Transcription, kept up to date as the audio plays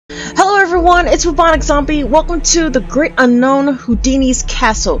Hello everyone, it's BubonicZombie. Welcome to the Great Unknown Houdini's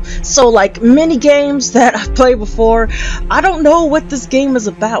Castle. So like many games that I've played before, I don't know what this game is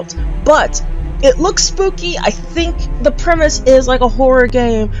about, but it looks spooky. I think the premise is like a horror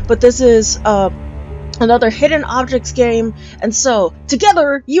game, but this is another hidden objects game, and so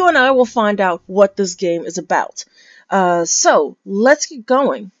together you and I will find out what this game is about. So let's get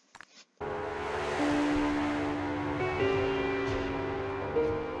going.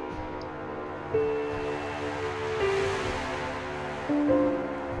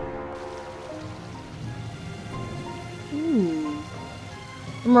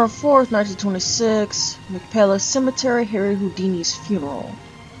 November 4th, 1926, McPalace Cemetery, Harry Houdini's funeral.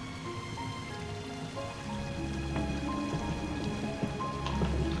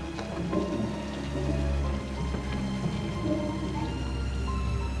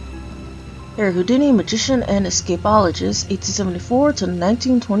 Harry Houdini, magician and escapologist, 1874 to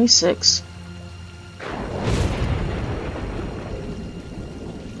 1926.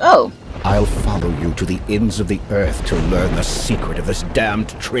 Oh. I'll follow you to the ends of the earth to learn the secret of this damned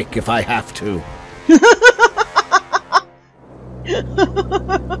trick if I have to.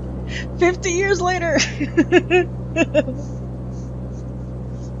 50 years later.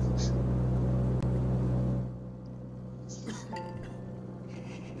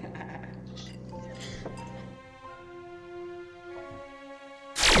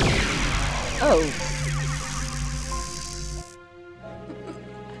 Oh.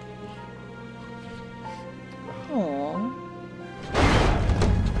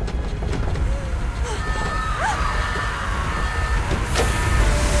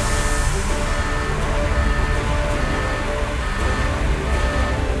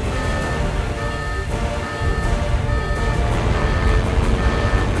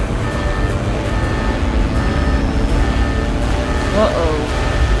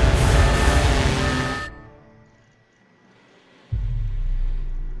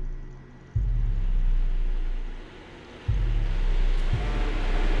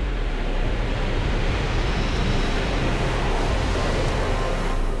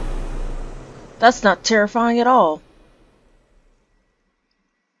 That's not terrifying at all.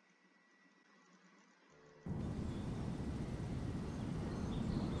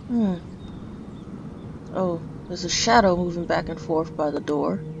 Oh, there's a shadow moving back and forth by the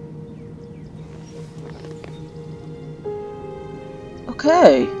door.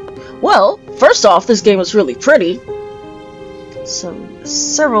 Okay. Well, first off, this game is really pretty. So,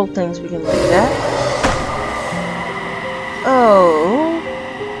 several things we can look at. Oh.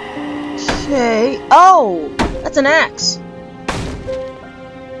 Okay. Oh! That's an axe!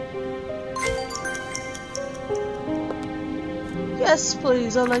 Yes,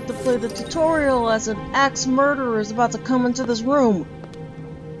 please, I'd like to play the tutorial as an axe murderer is about to come into this room.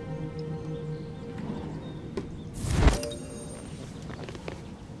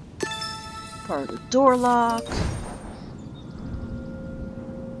 Part of the door lock.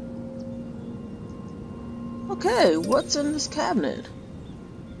 Okay, what's in this cabinet?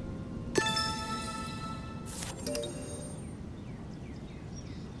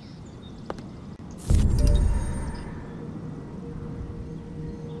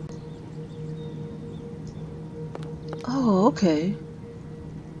 Oh, okay.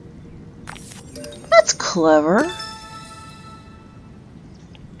 That's clever. I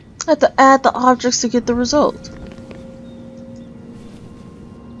have to add the objects to get the result.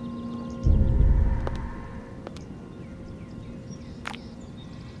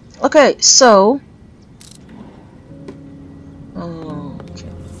 Okay, so... okay.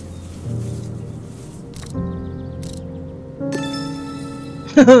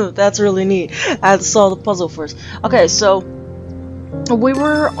 That's really neat. I had to solve the puzzle first. Okay, so we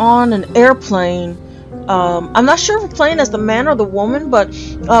were on an airplane. I'm not sure if we're playing as the man or the woman, but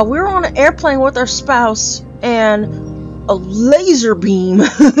we were on an airplane with our spouse, and a laser beam,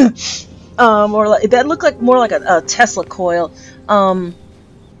 or like that looked like more like a Tesla coil, shot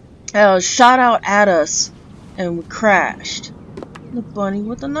out at us, and we crashed. The bunny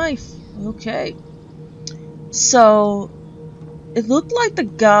with the knife. Okay, so. It looked like the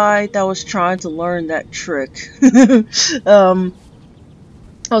guy that was trying to learn that trick was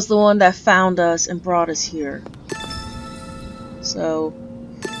the one that found us and brought us here. So,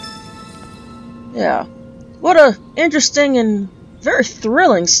 yeah. What a interesting and very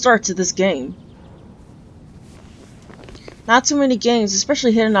thrilling start to this game. Not too many games,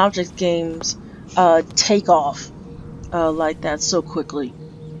 especially hidden object games, take off like that so quickly.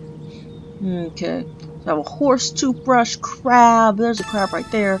 Okay. So I have a horse, toothbrush, crab. There's a crab right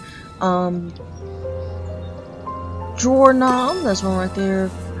there. Drawer knob. There's one right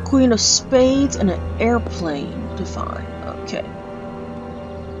there. Queen of Spades, and an airplane to find. Okay.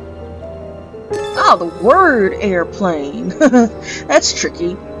 Oh, the word airplane. That's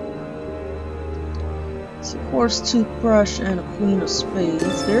tricky. It's a horse, toothbrush, and a Queen of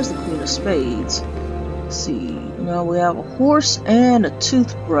Spades. There's the Queen of Spades. Let's see. Now we have a horse and a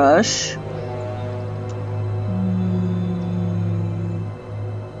toothbrush.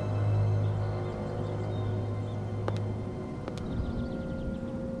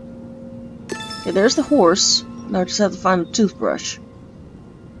 Okay, there's the horse. Now I just have to find the toothbrush.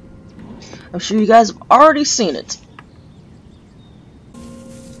 I'm sure you guys have already seen it.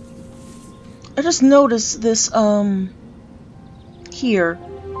 I just noticed this, here.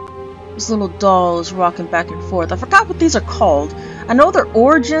 This little doll is rocking back and forth. I forgot what these are called. I know their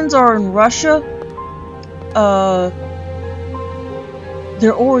origins are in Russia.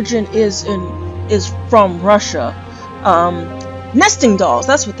 Their origin is from Russia. Nesting dolls,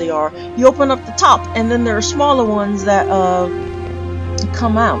 that's what they are. You open up the top, and then there are smaller ones that,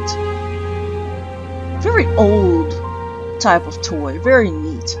 come out. Very old type of toy. Very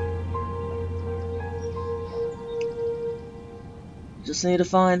neat. Just need to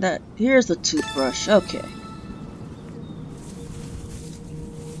find that. Here's the toothbrush. Okay.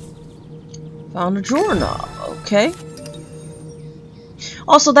 Found a drawer knob. Okay.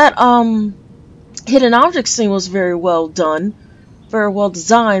 Also, that hidden object scene was very well done. Very well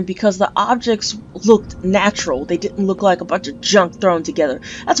designed because the objects looked natural. They didn't look like a bunch of junk thrown together.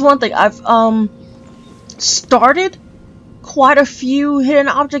 That's one thing. I've started quite a few hidden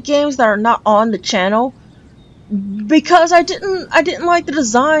object games that are not on the channel because I didn't like the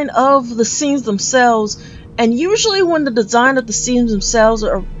design of the scenes themselves. And usually when the design of the scenes themselves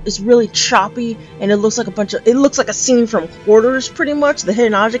is really choppy and it looks like a scene from Hoarders, pretty much, the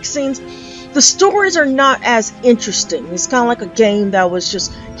hidden object scenes, the stories are not as interesting. It's kind of like a game that was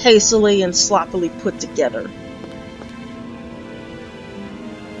just hastily and sloppily put together.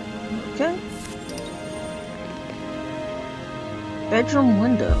 Okay. Bedroom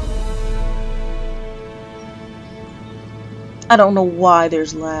window. I don't know why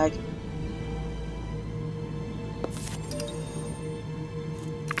there's lag.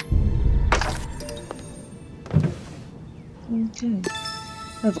 Okay.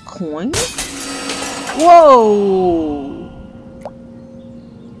 I have a coin. Whoa!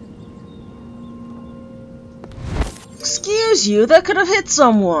 Excuse you, that could have hit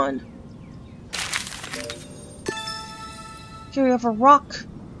someone. Here we have a rock.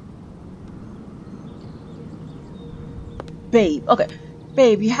 Babe, okay.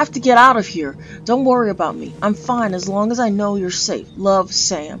 Babe, you have to get out of here. Don't worry about me. I'm fine as long as I know you're safe. Love,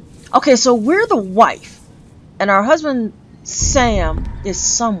 Sam. Okay, so we're the wife. And our husband, Sam, is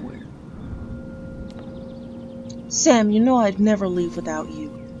somewhere. Sam, you know I'd never leave without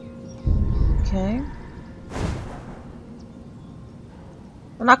you. Okay.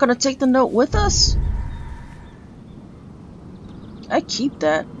 We're not gonna take the note with us? I keep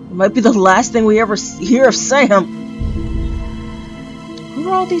that. It might be the last thing we ever hear of Sam. Who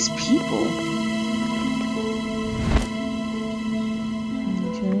are all these people?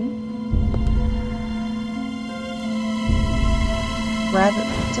 Okay. Rabbit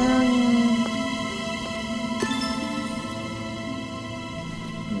medallion.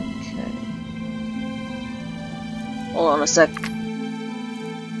 Okay. Hold on a sec.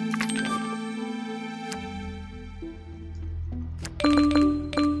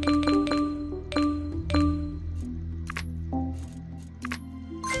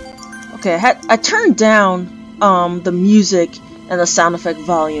 Okay, I turned down the music and the sound effect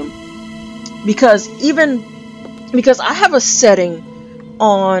volume because I have a setting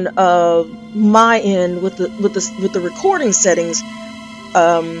on my end with the recording settings,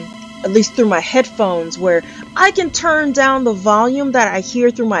 at least through my headphones, where I can turn down the volume that I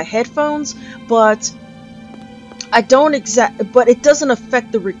hear through my headphones, but it doesn't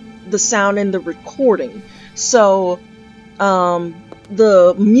affect the sound in the recording. So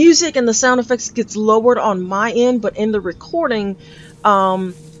the music and the sound effects gets lowered on my end, but in the recording,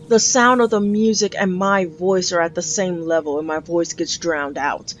 the sound of the music and my voice are at the same level, and my voice gets drowned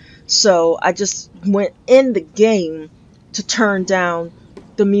out. So I just went in the game to turn down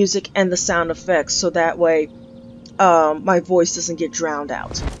the music and the sound effects, so that way my voice doesn't get drowned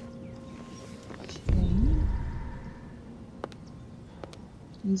out. Okay.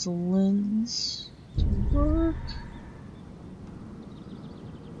 Use a lens to work.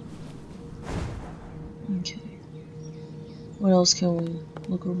 Okay. What else can we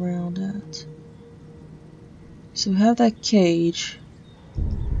look around at? So we have that cage.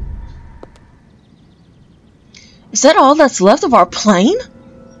 Is that all that's left of our plane?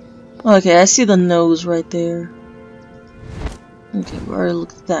 Okay, I see the nose right there. Okay, we already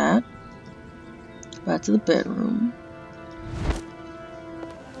looked at that. Back to the bedroom.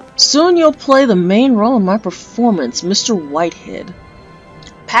 Soon you'll play the main role in my performance, Mr. Whitehead.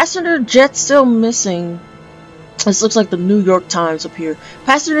 Passenger jet still missing. This looks like the New York Times up here.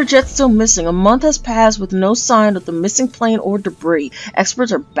 Passenger jet still missing. A month has passed with no sign of the missing plane or debris.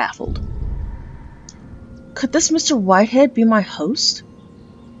 Experts are baffled. Could this Mr. Whitehead be my host?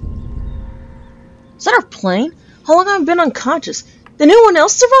 Is that our plane? How long have I been unconscious? Did anyone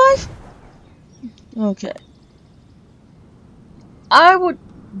else survive? Okay. I would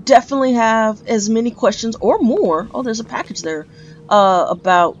definitely have as many questions or more. Oh, there's a package there.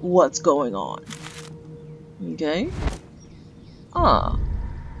 About what's going on. Okay. Ah.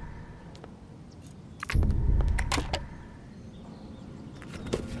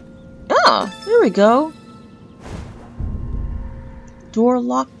 Ah, here we go. Door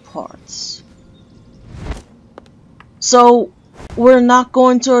lock parts. So, we're not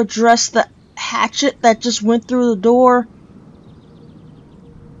going to address the hatchet that just went through the door?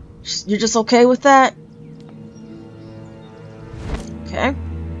 You're just okay with that? Okay.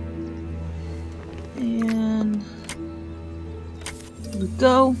 And here we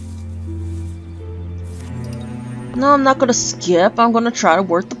go. No, I'm not gonna skip. I'm gonna try to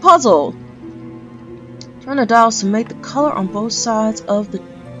work the puzzle. Turn the dials to make the color on both sides of the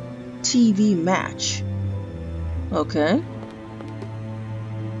TV match. Okay.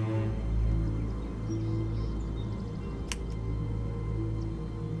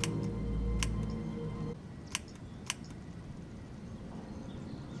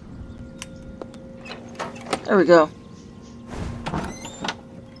 There we go.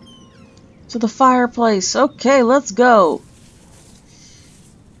 To the fireplace. Okay, let's go.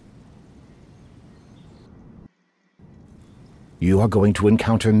 You are going to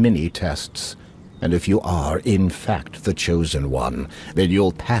encounter many tests, and if you are, in fact, the chosen one, then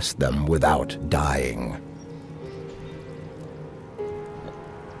you'll pass them without dying.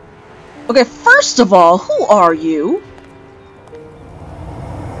 Okay, first of all, who are you?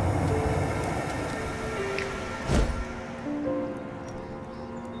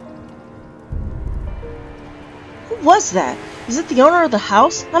 Who was that? Is it the owner of the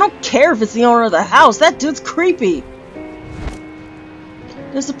house? I don't care if it's the owner of the house. That dude's creepy.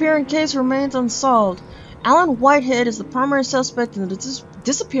 Disappearing case remains unsolved. Alan Whitehead is the primary suspect in the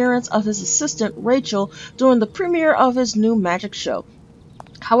disappearance of his assistant, Rachel, during the premiere of his new magic show.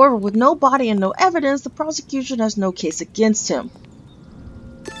 However, with no body and no evidence, the prosecution has no case against him.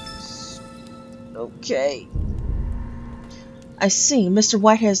 Okay. I see. Mr.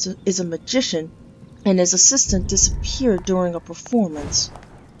 Whitehead is a magician, and his assistant disappeared during a performance.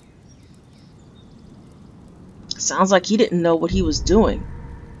 Sounds like he didn't know what he was doing.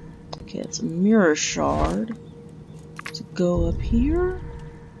 Okay, it's a mirror shard. To go up here?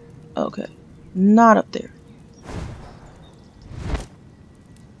 Okay, not up there.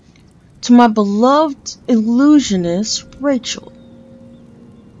 To my beloved illusionist, Rachel.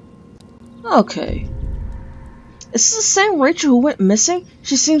 Okay. Is this the same Rachel who went missing?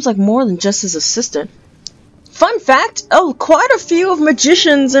 She seems like more than just his assistant. Fun fact, quite a few of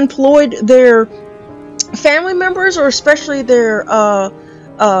magicians employed their family members, or especially their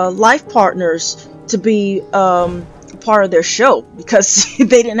life partners, to be part of their show, because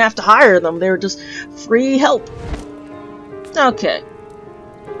they didn't have to hire them. They were just free help. Okay.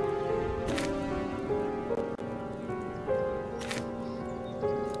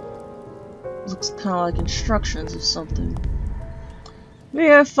 Looks kind of like instructions or something.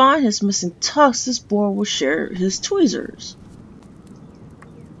 May I find his missing tusks, this boy will share his tweezers.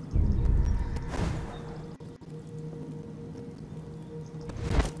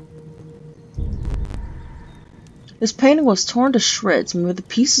 This painting was torn to shreds. Maybe the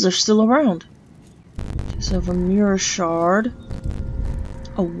pieces are still around. So a mirror shard,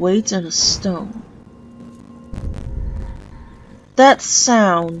 a weight, and a stone. That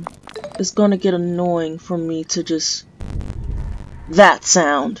sound is gonna get annoying for me to just... That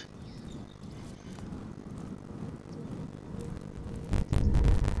sound.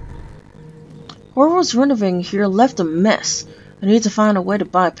 Whoever was renovating here left a mess. I need to find a way to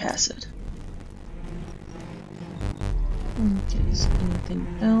bypass it. Okay, is there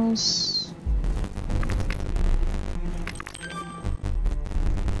anything else?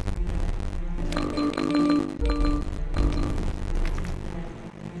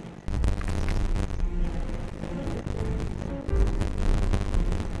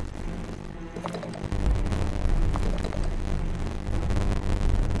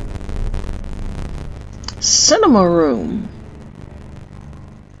 Cinema room.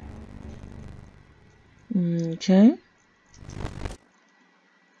 Okay.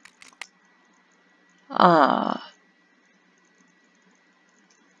 Ah.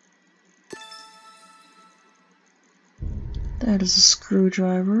 That is a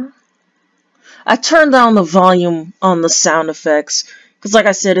screwdriver. I turned down the volume on the sound effects because, like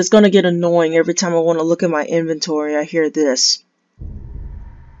I said, it's going to get annoying every time I want to look at my inventory. I hear this.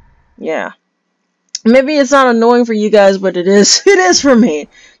 Yeah. Maybe it's not annoying for you guys, but it is. It is for me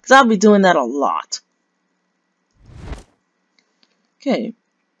because I'll be doing that a lot. Okay.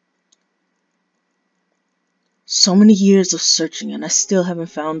 So many years of searching and I still haven't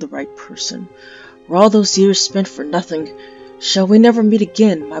found the right person. Were all those years spent for nothing? Shall we never meet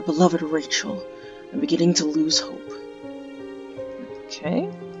again, my beloved Rachel? I'm beginning to lose hope. Okay.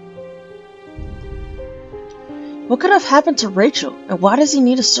 What could have happened to Rachel, and why does he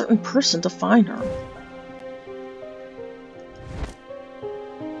need a certain person to find her?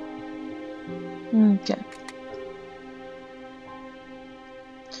 Okay.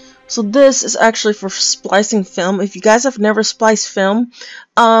 So this is actually for splicing film. If you guys have never spliced film,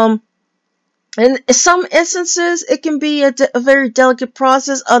 in some instances, it can be a very delicate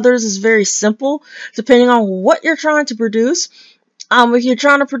process. Others is very simple, depending on what you're trying to produce. If you're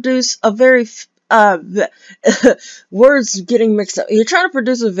trying to produce a very words getting mixed up. You're trying to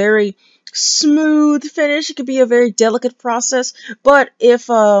produce a very smooth finish. It could be a very delicate process. But if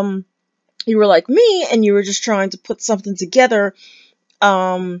you were like me and you were just trying to put something together,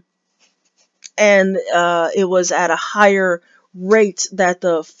 and it was at a higher rate that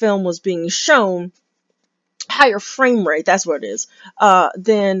the film was being shown, higher frame rate, that's what it is,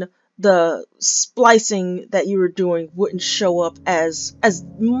 then the splicing that you were doing wouldn't show up as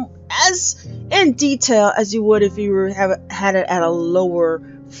in detail as you would if you were had it at a lower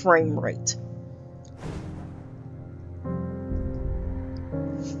frame rate.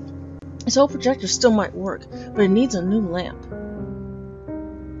 This old projector still might work, but it needs a new lamp.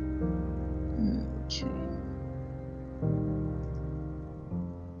 Okay.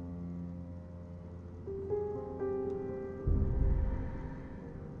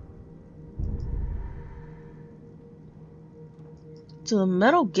 To the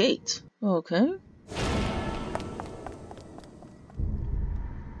metal gate. Okay.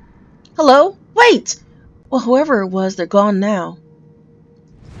 Hello? Wait! Well, whoever it was, they're gone now.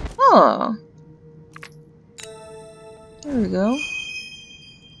 Huh. There we go.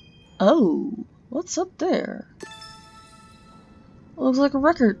 Oh, what's up there? Looks like a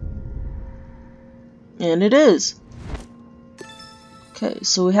record. And it is. Okay,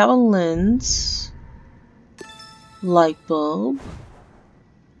 so we have a lens. Light bulb.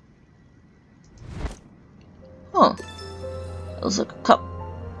 Huh. That looks like a cup.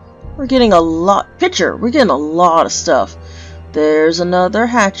 We're getting a lot. Picture. We're getting a lot of stuff. There's another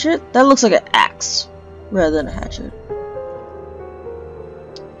hatchet. That looks like an axe rather than a hatchet.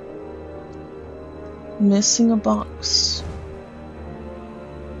 Missing a box.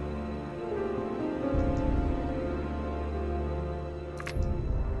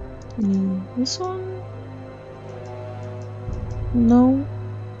 This one? No?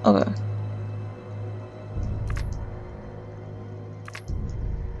 Okay.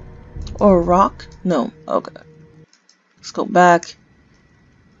 Or a rock? No. Okay. Let's go back.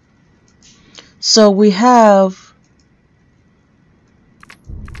 So we have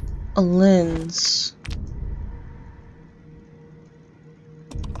a lens.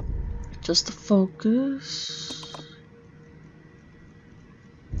 Just to focus.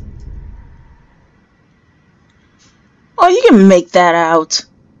 Oh, you can make that out.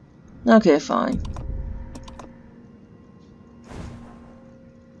 Okay, fine.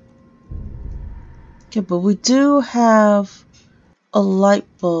 Okay, but we do have a light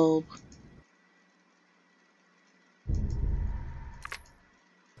bulb. There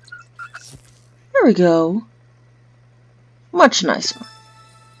we go. Much nicer.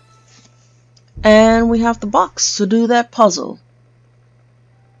 And we have the box to do that puzzle.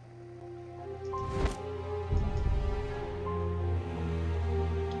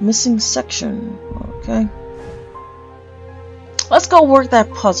 Missing section. Okay. Let's go work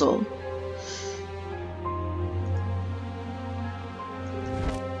that puzzle.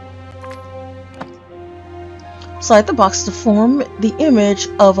 Slide the box to form the image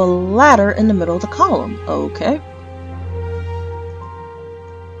of a ladder in the middle of the column. Okay.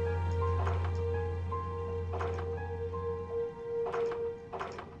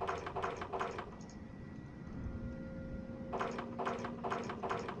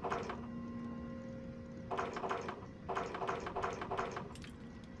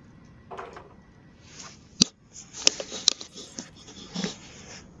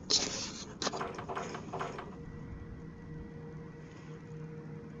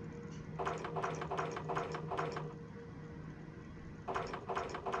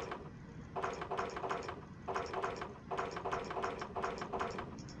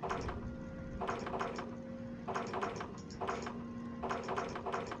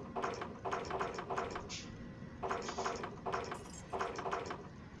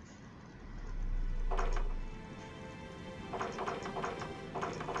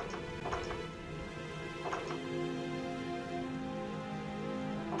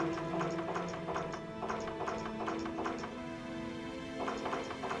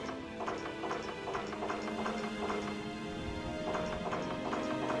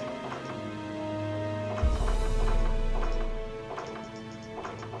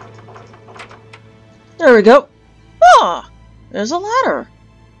 There we go. Ah! There's a ladder.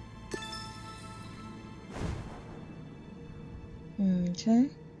 Okay.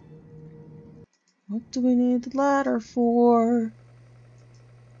 What do we need the ladder for?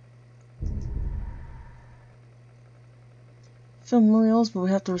 Film reels, but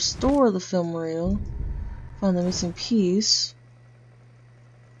we have to restore the film reel. Find the missing piece.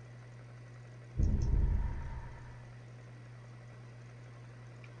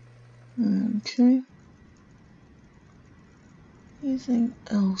 Okay. Anything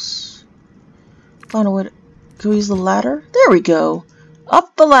else? Find a way to... Can we use the ladder? There we go!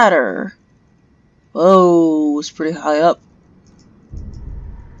 Up the ladder! Whoa, it's pretty high up.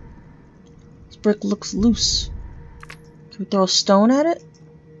 This brick looks loose. Can we throw a stone at it?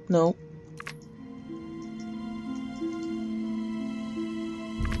 No.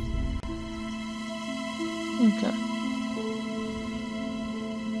 Okay.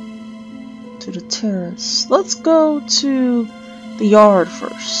 To the terrace. Let's go to the yard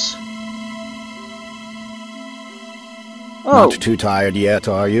first. Oh. Not too tired yet,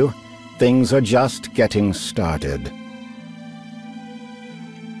 are you? Things are just getting started.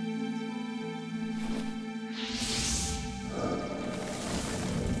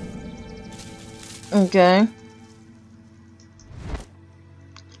 Okay.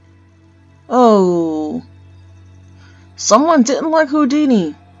 Oh. Someone didn't like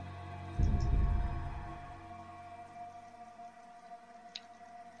Houdini.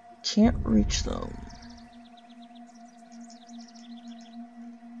 Can't reach them.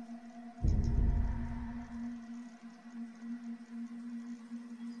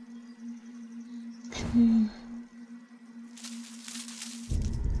 Okay.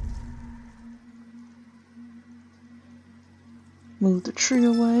 Move the tree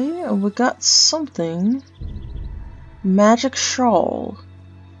away, and we got something. Magic shawl.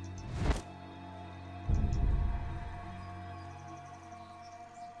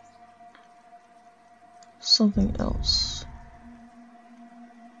 Something else.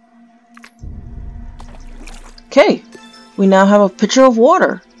 Okay, we now have a pitcher of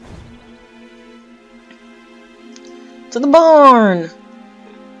water. To the barn!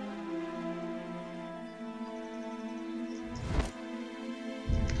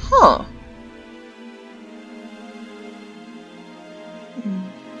 Huh.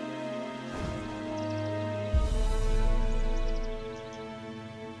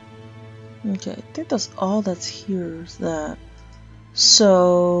 Okay, I think that's all that's here is that.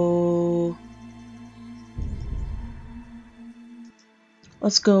 So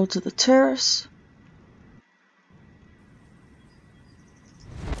let's go to the terrace.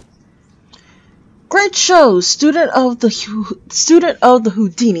 Great show, student of the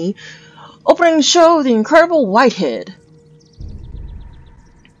Houdini, opening show of the incredible Whitehead.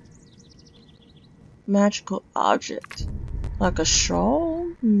 Magical object, like a shawl.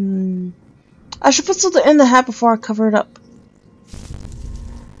 I should put something in the hat before I cover it up.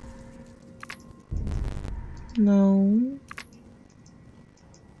 No.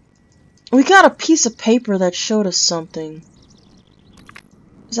 We got a piece of paper that showed us something.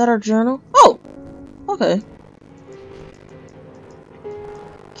 Is that our journal? Oh! Okay.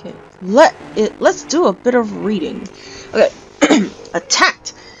 Okay. Let's do a bit of reading. Okay.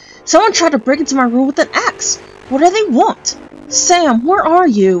 Attacked! Someone tried to break into my room with an axe! What do they want? Sam, where are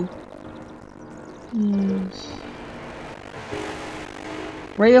you?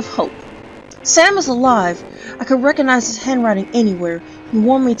 Ray of hope. Sam is alive. I could recognize his handwriting anywhere. He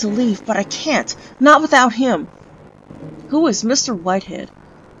warned me to leave, but I can't. Not without him. Who is Mr. Whitehead?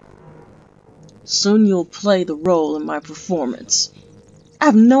 Soon you'll play the role in my performance. I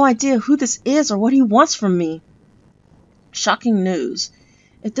have no idea who this is or what he wants from me. Shocking news.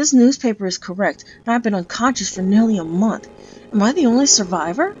 If this newspaper is correct, and I've been unconscious for nearly a month, am I the only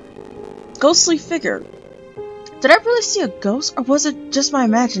survivor? Ghostly figure. Did I really see a ghost, or was it just my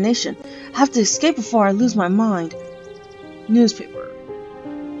imagination? I have to escape before I lose my mind. Newspaper.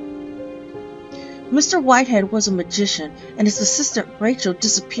 Mr. Whitehead was a magician, and his assistant Rachel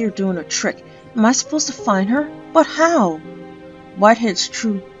disappeared doing a trick. Am I supposed to find her? But how? Whitehead's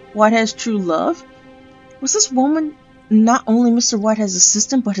true love? Was this woman not only Mr. Whitehead's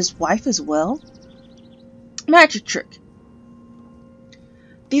assistant, but his wife as well? Magic trick.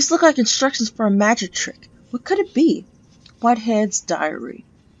 These look like instructions for a magic trick. What could it be? Whitehead's diary.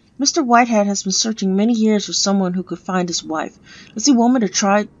 Mr. Whitehead has been searching many years for someone who could find his wife. Does he want me to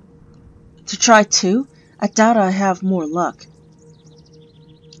try too? I doubt I have more luck.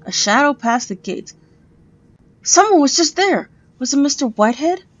 A shadow passed the gate. Someone was just there. Was it Mr.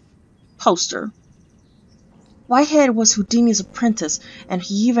 Whitehead? Poster. Whitehead was Houdini's apprentice, and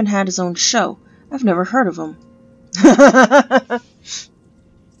he even had his own show. I've never heard of him.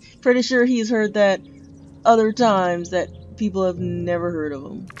 Pretty sure he's heard that other times that people have never heard of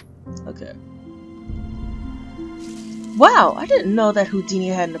him. Okay. Wow, I didn't know that Houdini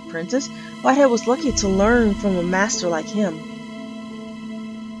had an apprentice. Whitehead was lucky to learn from a master like him.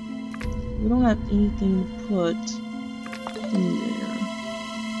 We don't have anything to put in there.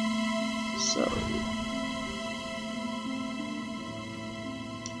 So...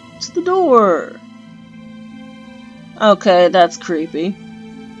 to the door! Okay, that's creepy.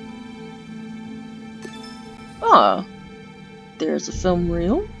 Ah, there's a film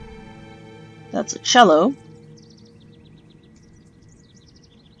reel. That's a cello.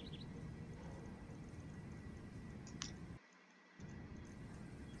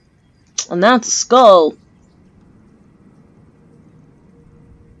 And that's a skull.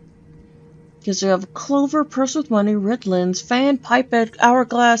 Because we have a clover, purse with money, red lens, fan, pipette,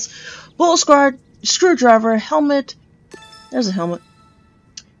 hourglass, bull screwdriver, helmet. There's a helmet.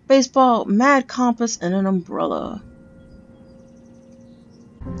 Baseball, mad compass, and an umbrella.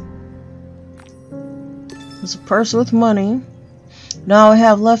 There's a purse with money. Now all I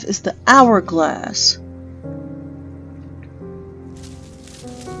have left is the hourglass.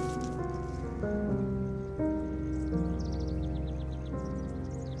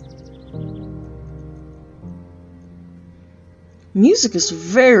 Music is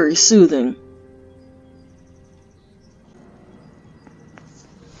very soothing.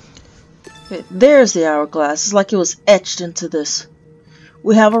 Okay, there's the hourglass. It's like it was etched into this.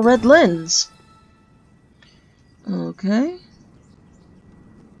 We have a red lens. Okay.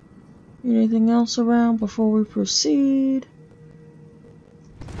 Anything else around before we proceed?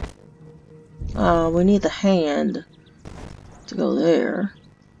 We need the hand to go there.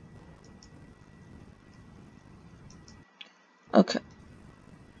 Okay.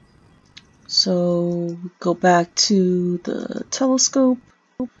 So, go back to the telescope.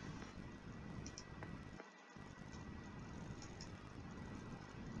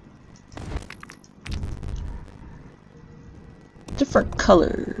 Different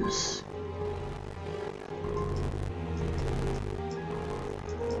colors.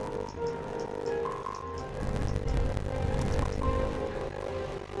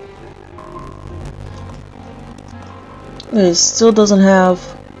 It still doesn't have...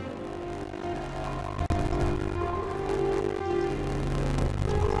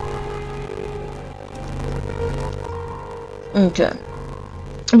 Okay.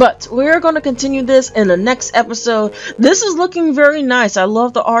 But we're going to continue this in the next episode. This is looking very nice. I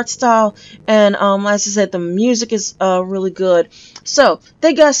love the art style. And as I said, the music is really good. So,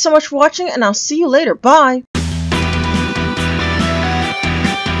 thank you guys so much for watching. And I'll see you later. Bye.